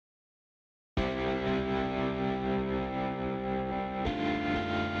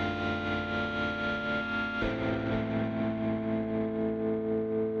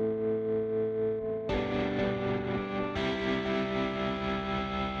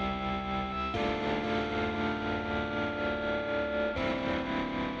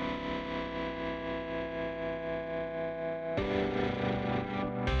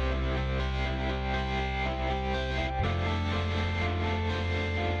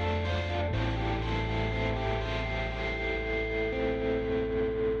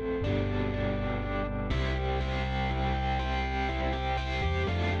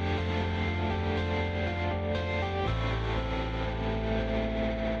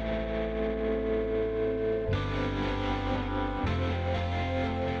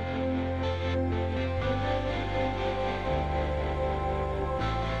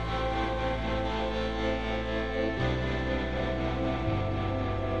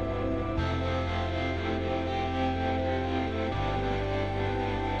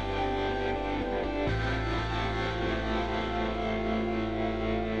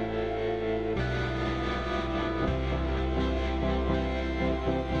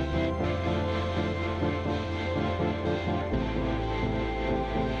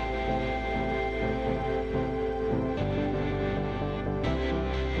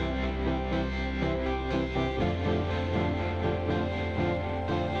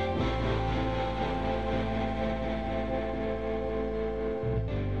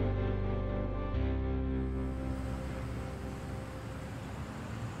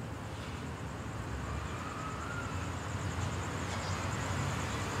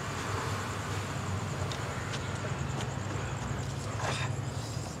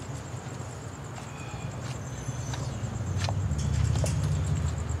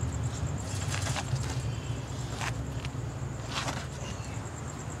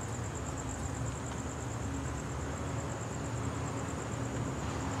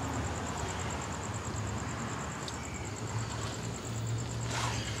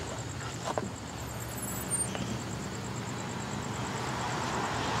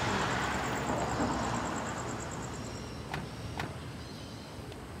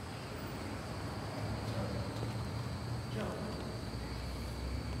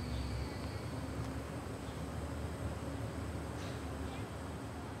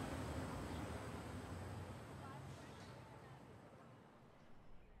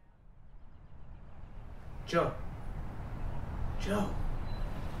Joe. Joe.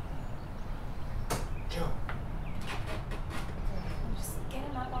 Joe. Just get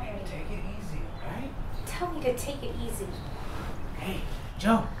him up already. Take it easy, alright? Tell me to take it easy. Hey,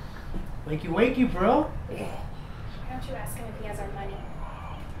 Joe. Wakey, bro. Why don't you ask him if he has our money?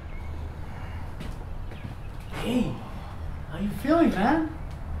 Hey, how you feeling, man?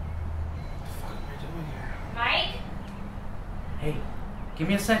 What the fuck am I doing here? Mike? Hey, give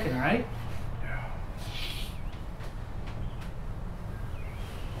me a second, alright?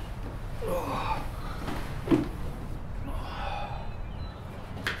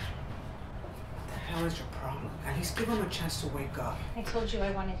 What's your problem? At least give him a chance to wake up. I told you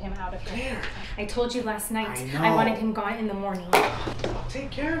I wanted him out of here. Claire. I told you last night I know. I wanted him gone in the morning. I'll take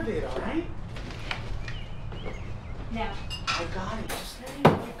care of it, alright? Now. I got it. Just let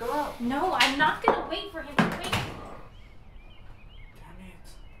him wake up. No, I'm not gonna wait for him to wake up. Damn it.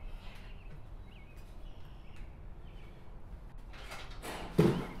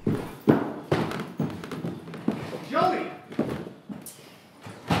 Joey!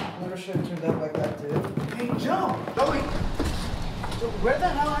 Never should have turned out like that, dude. Hey, Joe! Joey! Where the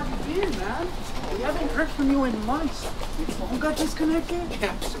hell have you been, man? We haven't heard from you in months. Your phone got disconnected?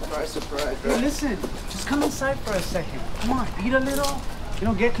 Yeah, surprise, Hey, bro. listen. Just come inside for a second. Come on, eat a little. You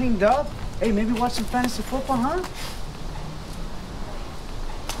know, get cleaned up. Hey, maybe watch some fantasy football, huh?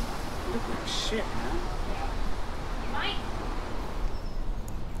 Look at this shit, man. Mike?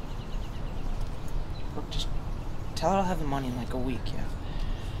 Look, just tell her I'll have the money in like a week, yeah?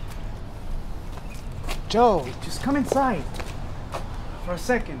 Joe, just come inside. For a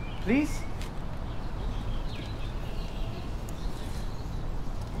second, please.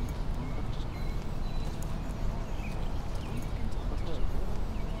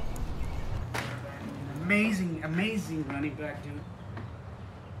 Amazing running back, dude.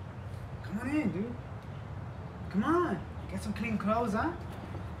 Come on in, dude. Come on. Get some clean clothes, huh?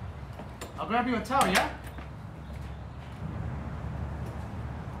 I'll grab you a towel, yeah?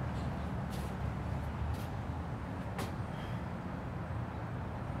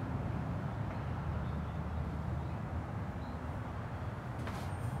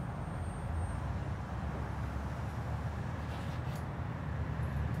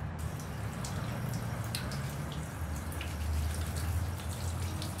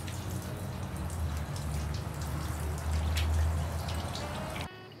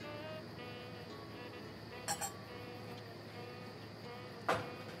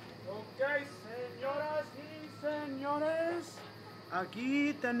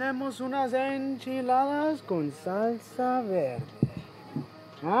 Aquí tenemos unas enchiladas con salsa verde.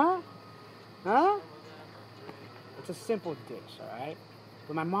 Huh? Huh? It's a simple dish, all right?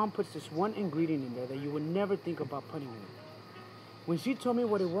 But my mom puts this one ingredient in there that you would never think about putting in it. When she told me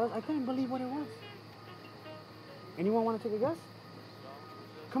what it was, I couldn't believe what it was. Anyone want to take a guess?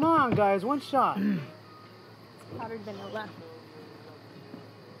 Come on, guys, one shot. Powdered vanilla.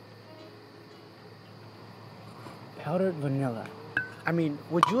 Powdered vanilla. I mean,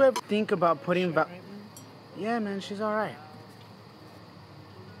 would you ever think about putting Yeah, man, she's all right.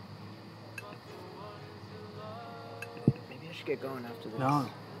 Maybe I should get going after this. No,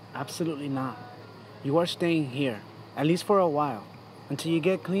 absolutely not. You are staying here, at least for a while. Until you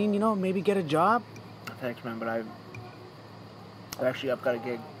get clean, you know, maybe get a job. Thanks, man, but I've got a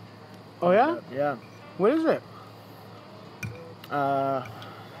gig. Oh, yeah? Yeah. What is it?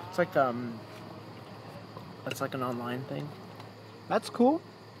 It's like an online thing. That's cool.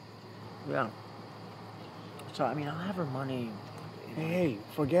 Yeah. So, I mean, I'll have her money. Hey,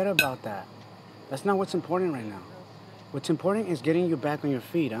 forget about that. That's not what's important right now. What's important is getting you back on your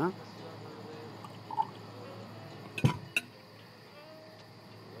feet, huh?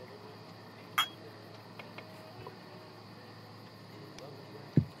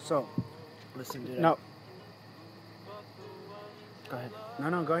 So, Listen, dude. no. Go ahead.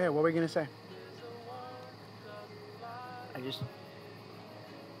 No, go ahead. What were you going to say?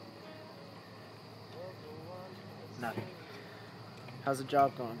 Nothing. How's the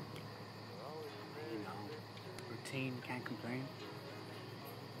job going? You know, routine, can't complain.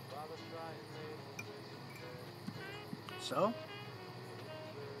 So,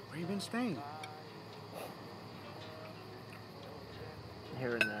 where you been staying?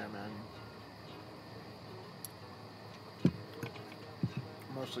 Here and there, man.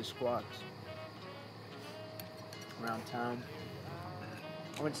 Mostly squats. Around town.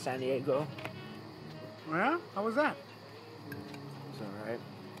 I went to San Diego. Yeah? How was that? It's alright.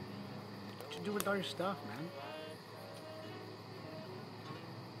 What you do with all your stuff, man?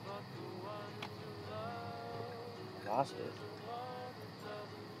 Lost it.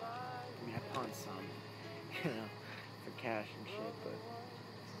 I mean, I pawned some. you know, for cash and shit, but...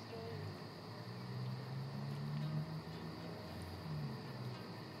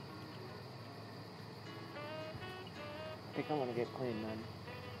 I think I want to get clean, man.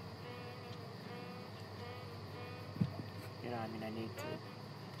 You know, I mean, I need to.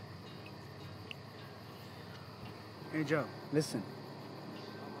 Hey, Joe, listen.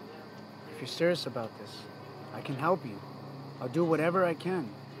 If you're serious about this, I can help you. I'll do whatever I can.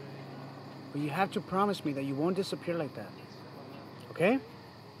 But you have to promise me that you won't disappear like that. Okay?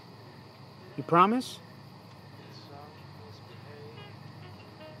 You promise?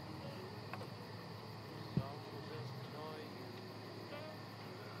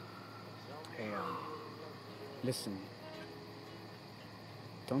 Hey, listen.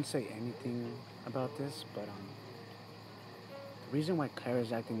 Don't say anything about this, but, the reason why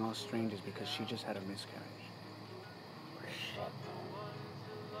Clara's acting all strange is because she just had a miscarriage.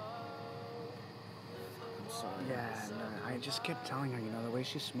 I'm sorry. Yeah, no, I just kept telling her, you know, the way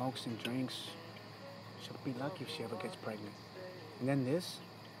she smokes and drinks, she'll be lucky if she ever gets pregnant. And then this?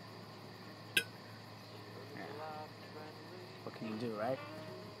 Yeah. What can you do, right?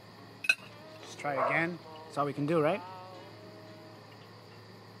 Just try again. That's all we can do, right?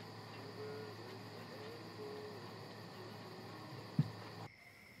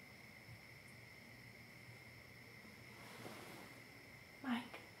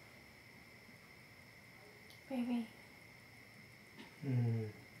 Baby. You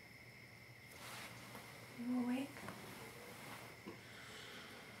awake?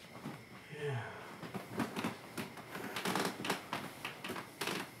 Yeah.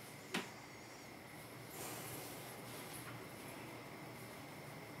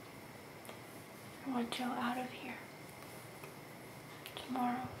 I want Joe out of here.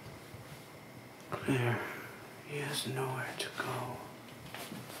 Tomorrow. Claire, he has nowhere to go.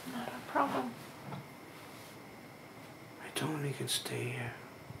 Not a problem. I told him he can stay here.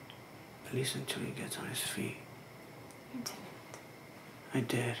 At least until he gets on his feet. You didn't. I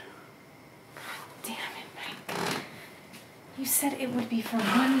did. Damn it, Mike. You said it would be for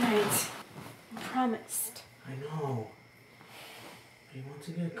one night. You promised. I know. But he wants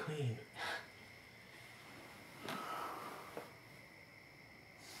to get clean.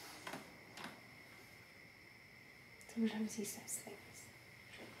 Sometimes he says things.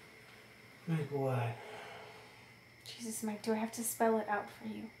 Like what? Jesus, Mike, do I have to spell it out for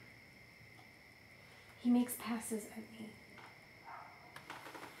you? He makes passes at me.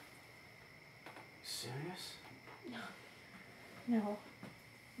 Serious? No.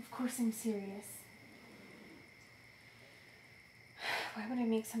 Of course I'm serious. Why would I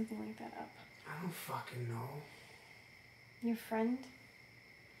make something like that up? I don't fucking know. Your friend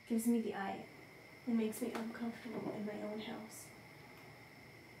gives me the eye and makes me uncomfortable in my own house.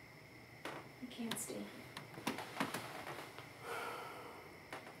 I can't stay here.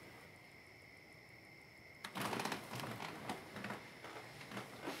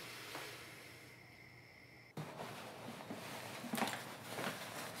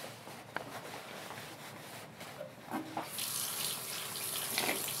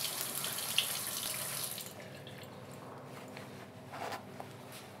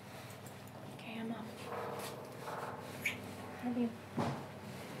 Love you.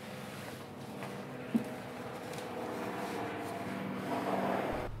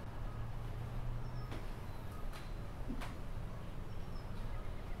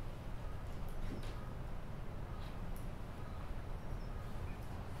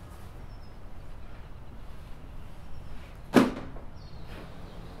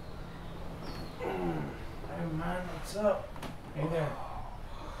 Hey man, what's up? Hey there.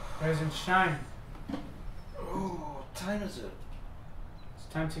 Rise and shine. Oh, what time is it? It's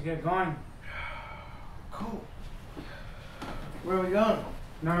time to get going. Cool. Where are we going?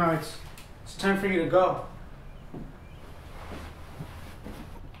 No, it's time for you to go.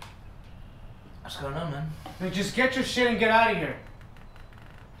 What's going on, man? Like, just get your shit and get out of here.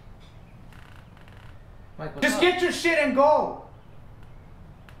 Mike, what's Just up? get your shit and go.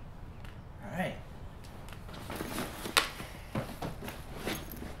 Alright.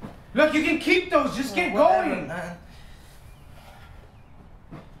 Look, you can keep those. Just get Whatever, going. man.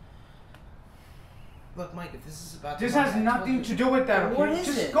 Look, Mike, if this is about This has tomorrow, I told nothing you- to do with that, okay? What is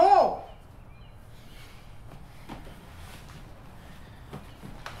Just it? go.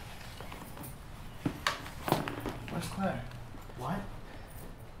 Where's Claire? What? What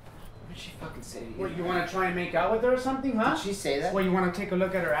did she fucking say to you? What, you want to try and make out with her or something, huh? Did she say that? What, you want to take a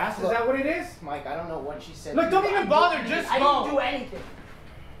look at her ass? Is Look. that what it is? Mike, I don't know what she said. Look, to don't you. even I bother, didn't- just I go. didn't do anything.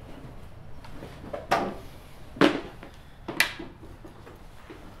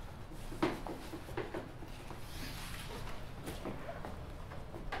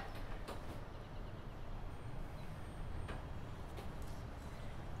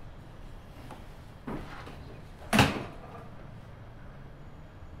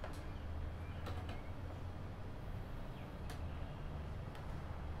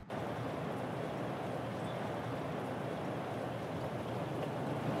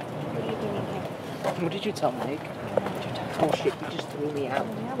 What did you tell Mike? Bullshit, you just threw me out.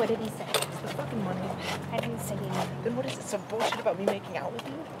 Yeah, what did he say? It's the fucking money. I didn't say anything. Then what is it, some bullshit about me making out with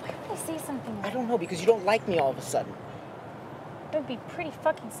you? Why would I say something like I don't know, because you don't like me all of a sudden. It would be pretty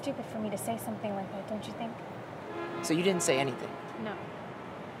fucking stupid for me to say something like that, don't you think? So you didn't say anything? No.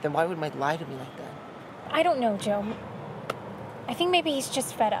 Then why would Mike lie to me like that? I don't know, Joe. I think maybe he's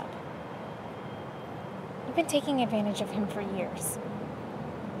just fed up. You've been taking advantage of him for years.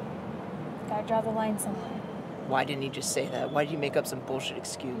 Gotta draw the line somewhere. Why didn't he just say that? Why did you make up some bullshit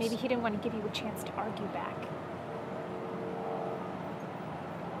excuse? Maybe he didn't want to give you a chance to argue back.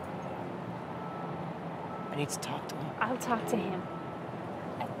 I need to talk to him. I'll talk to him.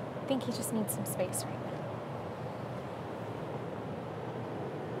 I think he just needs some space right now.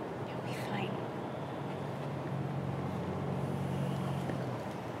 He'll be fine.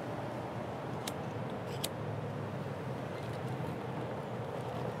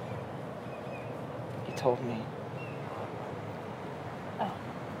 He told me. Oh.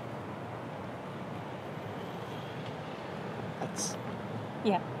 That's...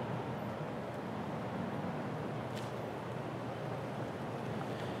 Yeah.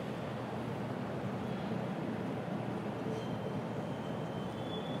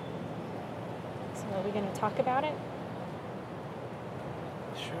 So are we going to talk about it?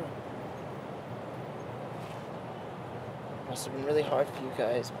 Sure. It must have been really hard for you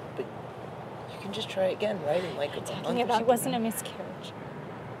guys, but you can just try again, right? In like a month Talking or about something. wasn't a miscarriage.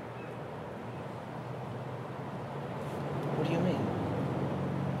 What do you mean?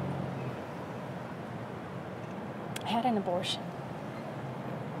 I had an abortion.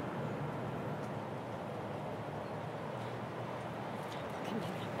 Look at me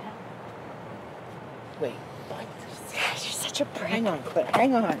like that. Wait, what? You're such a prick. Hang on, Claire,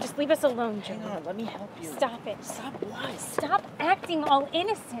 hang on. Just leave us alone, Joe. Hang on, let me help you. Stop it. Stop what? Stop acting all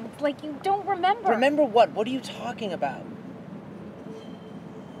innocent, like you don't remember. Remember what? What are you talking about?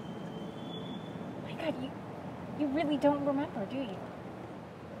 My God, you really don't remember, do you?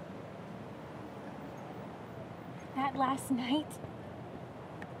 That last night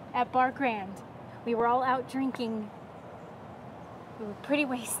at Bar Grand, we were all out drinking. We were pretty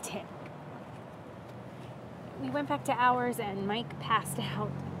wasted. We went back to ours and Mike passed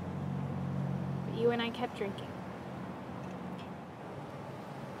out. But you and I kept drinking.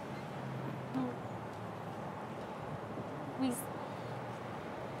 We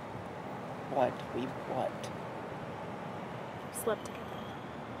What? We what? slept together.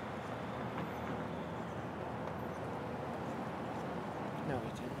 No, we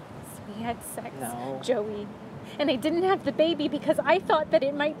didn't. We had sex, No. Joey. And I didn't have the baby because I thought that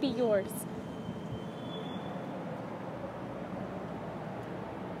it might be yours.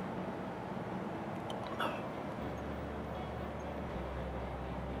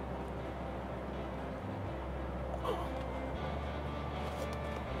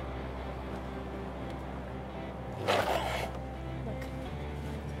 Look,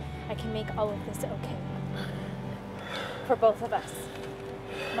 I can make all of this okay. For both of us.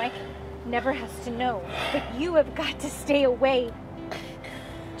 Mike never has to know, but you have got to stay away,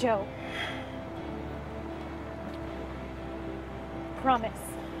 Joe. Promise.